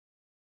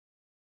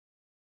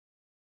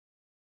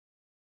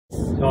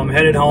So I'm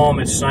headed home.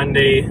 It's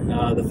Sunday,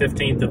 the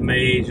 15th of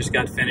May. Just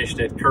got finished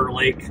at Kerr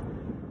Lake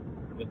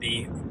with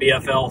the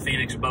BFL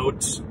Phoenix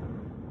Boats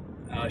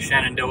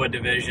Shenandoah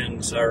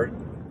Divisions, our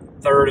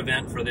third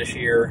event for this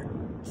year.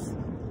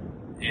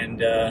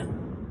 And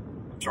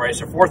I'm sorry, it's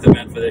our fourth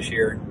event for this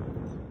year.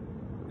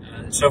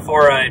 So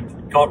far, I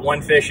caught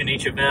one fish in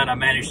each event. I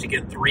managed to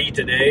get 3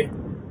 today.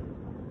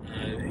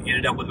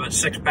 Ended up with about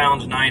 6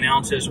 pounds 9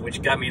 ounces,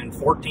 which got me in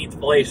 14th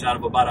place out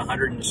of about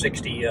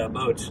 160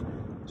 boats.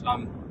 So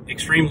I'm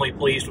extremely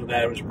pleased with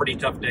that. It was a pretty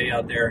tough day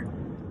out there.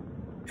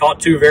 Caught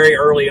 2 very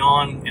early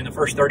on in the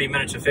first 30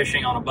 minutes of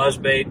fishing on a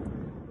buzzbait.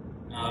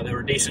 They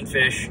were decent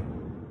fish.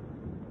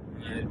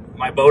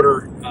 My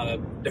boater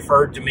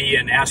deferred to me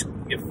and asked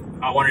if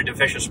I wanted to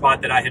fish a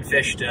spot that I had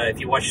fished. If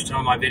you watched some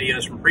of my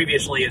videos from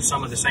previously, it's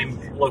some of the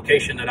same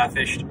location that I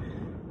fished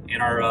in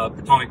our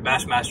Potomac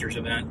Bassmasters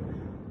event.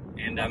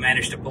 And I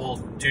managed to pull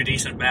 2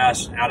 decent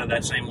bass out of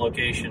that same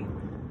location.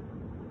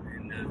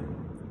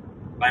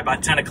 And by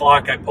about 10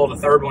 o'clock, I pulled a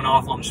third one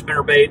off on a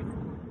spinnerbait.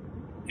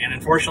 And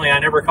unfortunately, I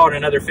never caught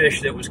another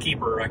fish that was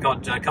keeper. I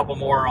caught a couple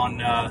more on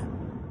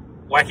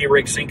Wacky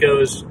rig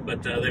Senkos,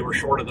 but they were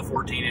short of the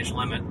 14-inch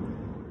limit.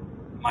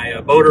 My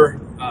boater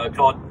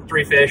caught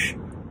 3 fish.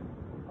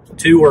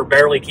 2 were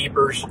barely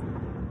keepers.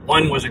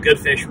 1 was a good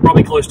fish,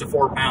 probably close to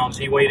 4 pounds.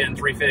 He weighed in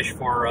 3 fish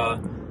for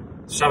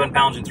 7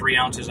 pounds and 3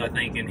 ounces, I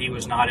think, and he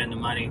was not in the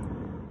money.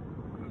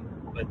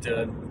 But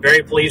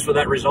very pleased with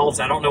that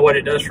result. I don't know what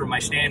it does for my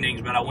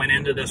standings, but I went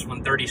into this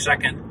one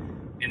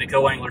 32nd in the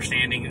co-angler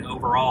standing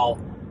overall.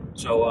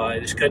 So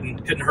this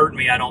couldn't hurt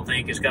me, I don't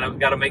think. It's got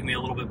to make me a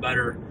little bit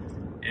better.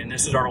 And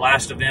this is our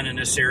last event in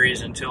this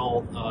series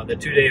until the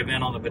 2-day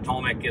event on the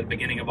Potomac at the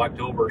beginning of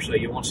October. So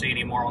you won't see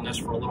any more on this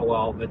for a little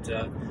while. But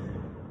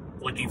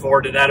looking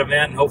forward to that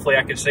event, and hopefully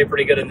I can stay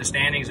pretty good in the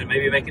standings and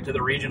maybe make it to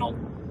the regional.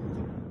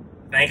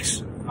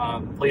 Thanks.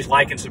 Please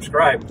like and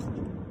subscribe.